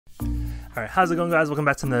Alright, how's it going, guys? Welcome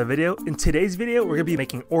back to another video. In today's video, we're going to be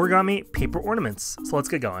making origami paper ornaments. So let's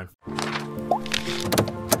get going.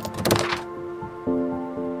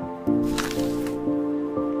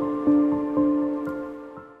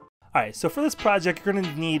 Alright, so for this project, you're going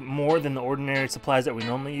to need more than the ordinary supplies that we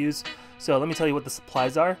normally use. So let me tell you what the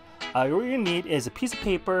supplies are. What you're going to need is a piece of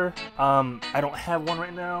paper. I don't have one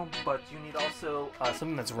right now, but you need also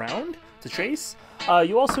something that's round to trace.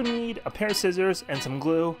 You also need a pair of scissors and some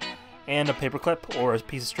glue, and a paper clip or a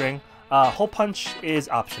piece of string. Hole punch is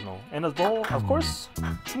optional, and a bowl, of course,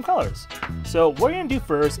 some colors. So what you're gonna do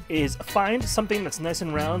first is find something that's nice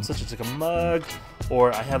and round, such as like a mug,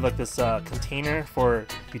 or I have like this container for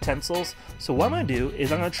utensils. So what I'm gonna do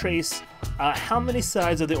is I'm gonna trace how many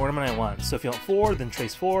sides of the ornament I want. So if you want 4, then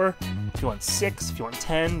trace 4. If you want 6, if you want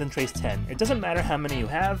 10, then trace 10. It doesn't matter how many you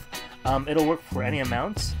have. It'll work for any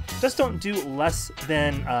amount. Just don't do less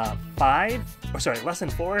than 5, or sorry, less than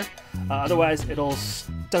 4. Otherwise, it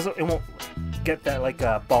won't get that like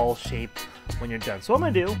ball shape when you're done. So what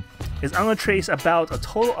I'm gonna do is I'm gonna trace about a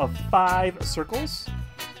total of 5 circles.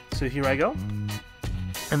 So here I go.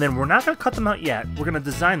 And then we're not gonna cut them out yet. We're gonna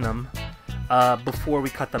design them before we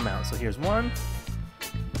cut them out. So here's 1,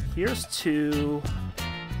 here's 2,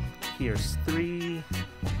 here's 3,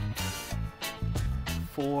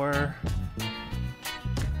 4.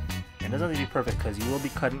 And it doesn't need to be perfect because you will be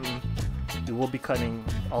cutting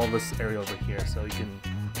all this area over here, so you can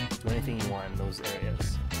do anything you want in those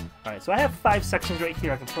areas. Alright, so I have 5 sections right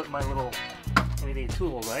here. I can put my little anything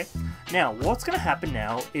tool away. Now, what's going to happen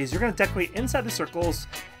now is you're going to decorate inside the circles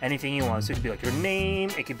anything you want. So it could be like your name,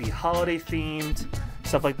 it could be holiday themed,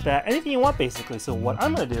 stuff like that. Anything you want, basically. So what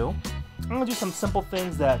I'm going to do, I'm going to do some simple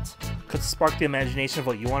things that could spark the imagination of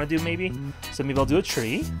what you want to do, maybe. So maybe I'll do a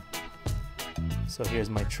tree. So here's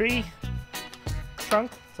my tree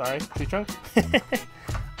trunk. Sorry, tree trunk.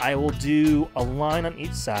 I will do a line on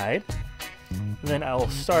each side. And then I will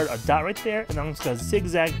start a dot right there, and I'm just going to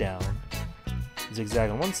zigzag down. Zigzag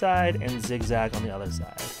on one side and zigzag on the other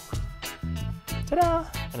side. Ta-da!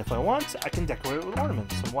 And if I want, I can decorate it with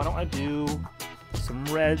ornaments. So why don't I do some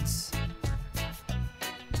reds?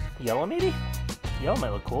 Yellow maybe? Yellow might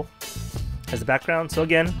look cool as a background. So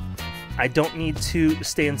again, I don't need to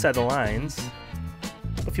stay inside the lines.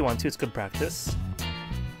 If you want to, it's good practice.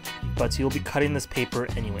 But you'll be cutting this paper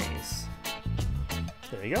anyways.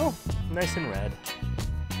 There you go. Nice and red.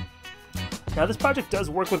 Now this project does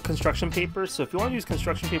work with construction paper, so if you want to use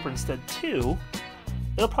construction paper instead too,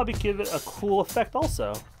 it'll probably give it a cool effect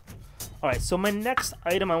also. Alright, so my next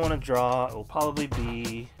item I want to draw will probably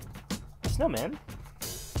be a snowman.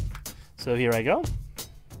 So here I go.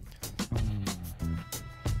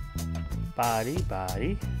 Body,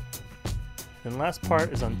 body. Then last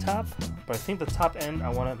part is on top, but I think the top end I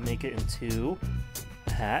want to make it into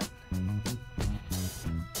a hat.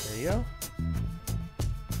 There you go.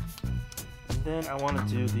 And then I want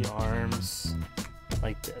to do the arms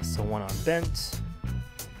like this. So one arm bent,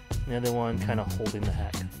 and the other one kind of holding the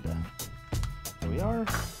hat. Kinda. There we are.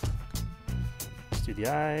 Let's do the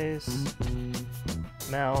eyes,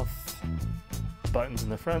 mouth, buttons in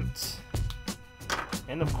the front,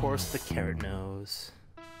 and of course the carrot nose.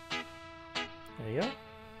 There you go.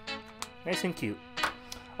 Nice and cute.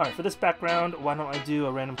 Alright, for this background, why don't I do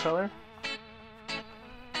a random color?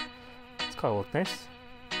 This color look nice.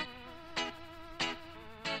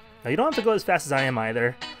 Now you don't have to go as fast as I am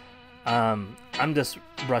either. I'm just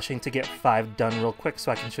rushing to get 5 done real quick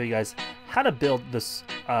so I can show you guys how to build this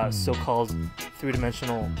so-called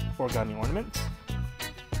 3-dimensional origami ornament.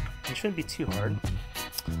 It shouldn't be too hard.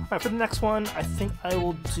 Alright, for the next one, I think I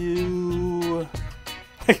will do...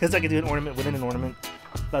 I guess I could do an ornament within an ornament.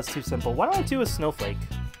 That's too simple. Why don't I do a snowflake?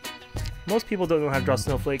 Most people don't know how to draw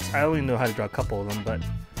snowflakes. I only know how to draw a couple of them, but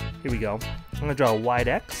here we go. I'm going to draw a wide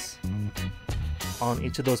X on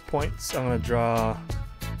each of those points. I'm going to draw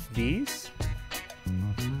V's,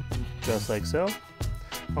 just like so.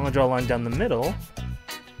 I'm going to draw a line down the middle,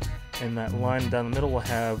 and that line down the middle will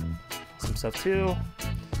have some stuff too.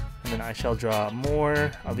 And then I shall draw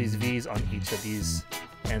more of these V's on each of these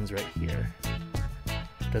ends right here.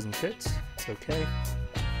 Doesn't fit, it's okay,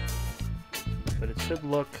 but it should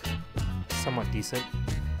look somewhat decent.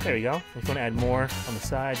 There we go. If you want to add more on the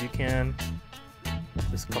side, you can.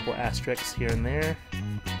 Just a couple asterisks here and there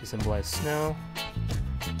to symbolize snow.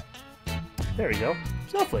 There we go.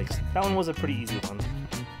 Snowflakes. That one was a pretty easy one.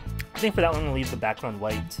 I think for that one, we'll leave the background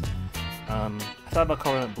white. I thought about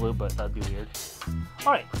coloring it blue, but that'd be weird.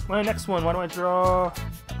 Alright, my next one, why don't I draw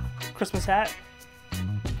a Christmas hat?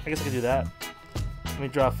 I guess I could do that. Let me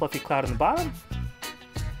draw a fluffy cloud in the bottom.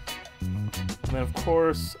 And then of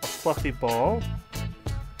course a fluffy ball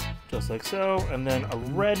just like so, and then a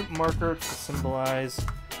red marker to symbolize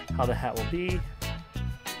how the hat will be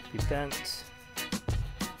bent.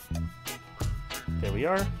 There we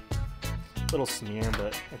are. Little smear,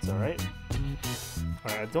 but it's alright.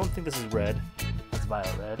 Alright, I don't think this is red. That's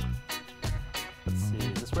violet red. Let's see,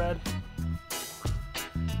 is this red?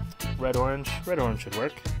 Red orange. Red orange should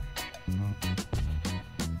work.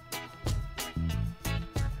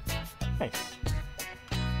 Nice.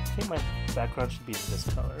 I think my background should be this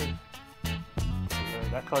color.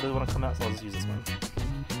 That color doesn't want to come out, so I'll just use this one.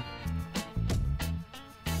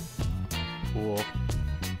 Cool.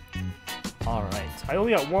 Alright, I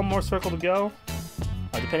only got one more circle to go.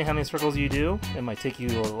 Depending how many circles you do, it might take you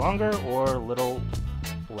a little longer or a little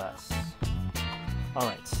less.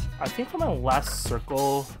 Alright, I think for my last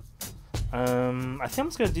circle, I think I'm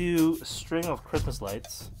just going to do a string of Christmas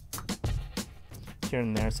lights. Here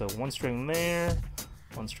and there, so one string there,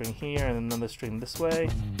 one string here, and another string this way.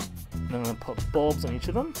 And then I'm going to put bulbs on each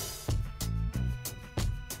of them.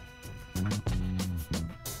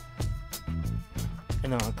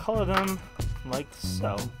 And then I'll color them like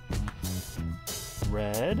so.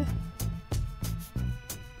 Red.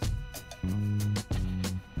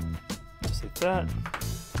 Just like that.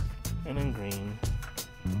 And then green.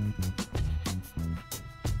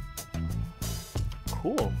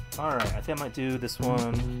 Cool. Alright, I think I might do this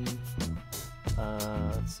one.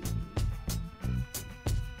 Let's see.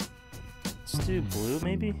 Let's do blue,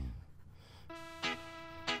 maybe?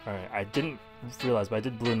 Alright, I didn't realize, but I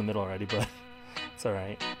did blue in the middle already, but it's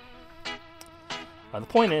alright. The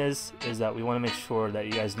point is that we want to make sure that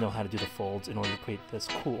you guys know how to do the folds in order to create this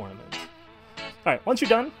cool ornament. Alright, once you're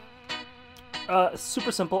done,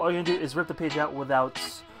 super simple. All you're going to do is rip the page out without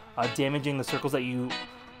damaging the circles that you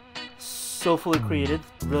so fully created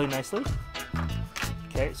really nicely.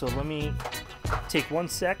 Okay, so let me take 1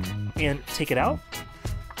 sec and take it out.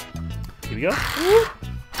 Here we go.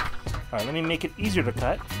 Alright, let me make it easier to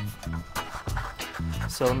cut.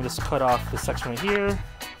 So let me just cut off this section right here.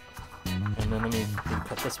 And then let me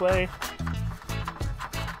cut this way.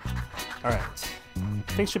 Alright.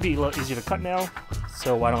 Things should be a little easier to cut now,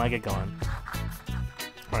 so why don't I get going?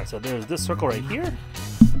 Alright, so there's this circle right here.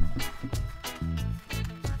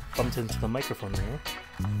 Bumped into the microphone there.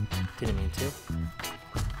 Didn't mean to.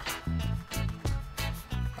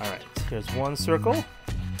 Alright, here's one circle.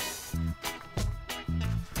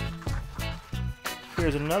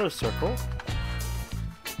 Here's another circle.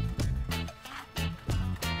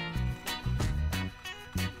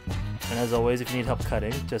 And as always, if you need help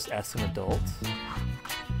cutting, just ask an adult.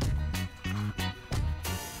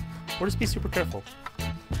 Or just be super careful.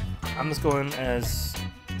 I'm just going as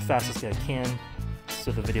fast as I can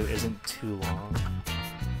so the video isn't too long.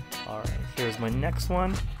 Alright, here's my next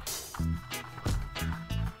one.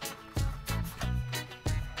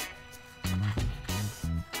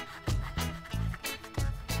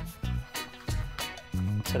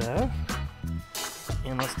 Ta-da!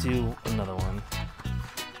 And let's do another one.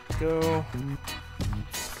 Go.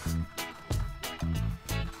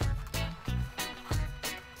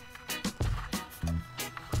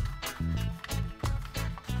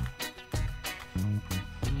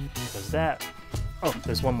 There's that. Oh,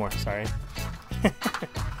 there's one more, sorry.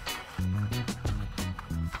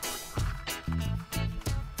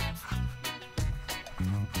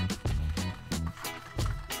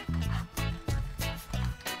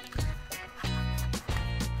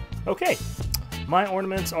 Okay. My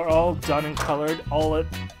ornaments are all done and colored. All it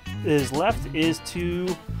is left is to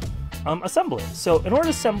assemble it. So in order to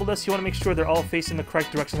assemble this, you want to make sure they're all facing the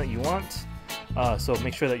correct direction that you want. So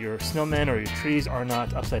make sure that your snowmen or your trees are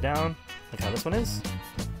not upside down, like how this one is.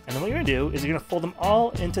 And then what you're going to do is you're going to fold them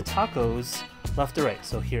all into tacos left to right.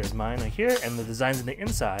 So here's mine right here, and the design's on the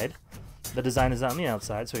inside. The design is on the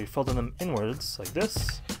outside, so you're folding them inwards like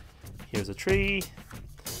this. Here's a tree.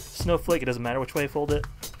 Snowflake, it doesn't matter which way I fold it.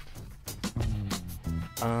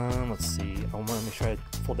 Let's see, I want to make sure I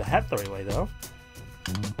fold the hat the right way though.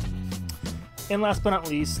 And last but not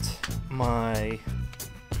least, my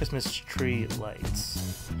Christmas tree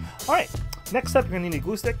lights. Alright, next up you're going to need a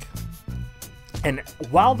glue stick. And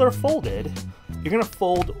while they're folded, you're going to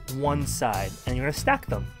fold one side and you're going to stack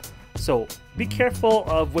them. So be careful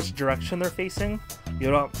of which direction they're facing. You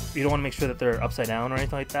don't want to make sure that they're upside down or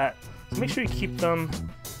anything like that. So make sure you keep them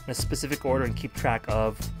in a specific order and keep track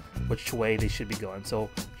of which way they should be going. So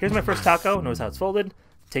here's my first taco. Notice how it's folded.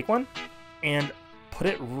 Take one and put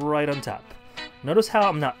it right on top. Notice how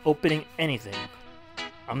I'm not opening anything.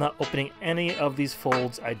 I'm not opening any of these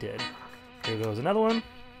folds I did. Here goes another one.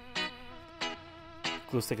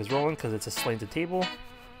 Glue stick is rolling because it's a slanted table.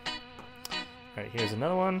 Alright, here's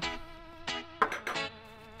another one.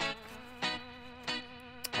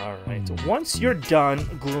 Alright, so once you're done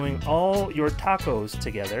gluing all your tacos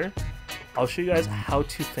together, I'll show you guys how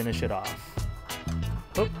to finish it off.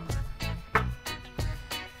 Oh.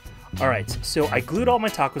 Alright, so I glued all my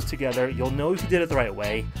tacos together. You'll know if you did it the right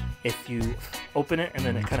way if you open it and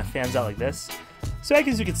then it kind of fans out like this. So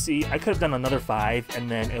as you can see, I could have done another 5 and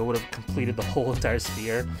then it would have completed the whole entire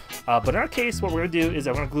sphere. But in our case, what we're going to do is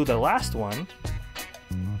I'm going to glue the last one.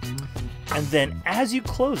 And then as you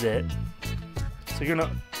close it, so you're going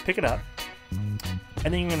to pick it up,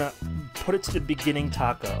 and then you're going to put it to the beginning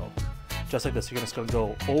taco, just like this. You're just going to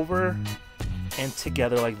go over and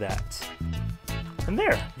together like that. And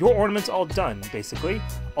there, your ornament's all done, basically.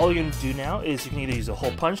 All you're going to do now is you can either use a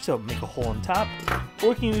hole punch to make a hole on top, or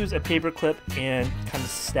you can use a paper clip and kind of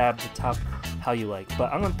stab the top how you like.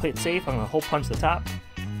 But I'm going to play it safe. I'm going to hole punch the top.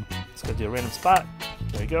 It's going to do a random spot.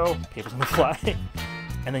 There you go. Paper's going to fly.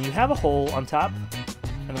 And then you have a hole on top.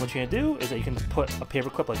 And then what you're going to do is that you can put a paper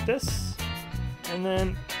clip like this, and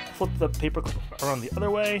then flip the paper clip around the other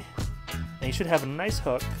way, and you should have a nice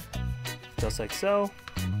hook, just like so,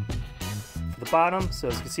 for the bottom. So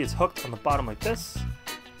as you can see, it's hooked on the bottom like this,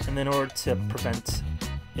 and then in order to prevent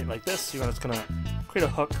it like this, you're just going to create a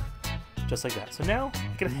hook, just like that. So now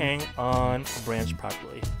you can hang on a branch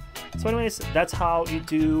properly. So anyways, that's how you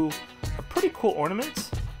do a pretty cool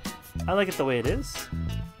ornament. I like it the way it is.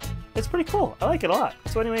 It's pretty cool. I like it a lot.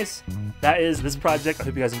 So anyways, that is this project. I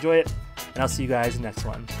hope you guys enjoy it, and I'll see you guys in the next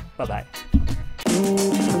one. Bye-bye.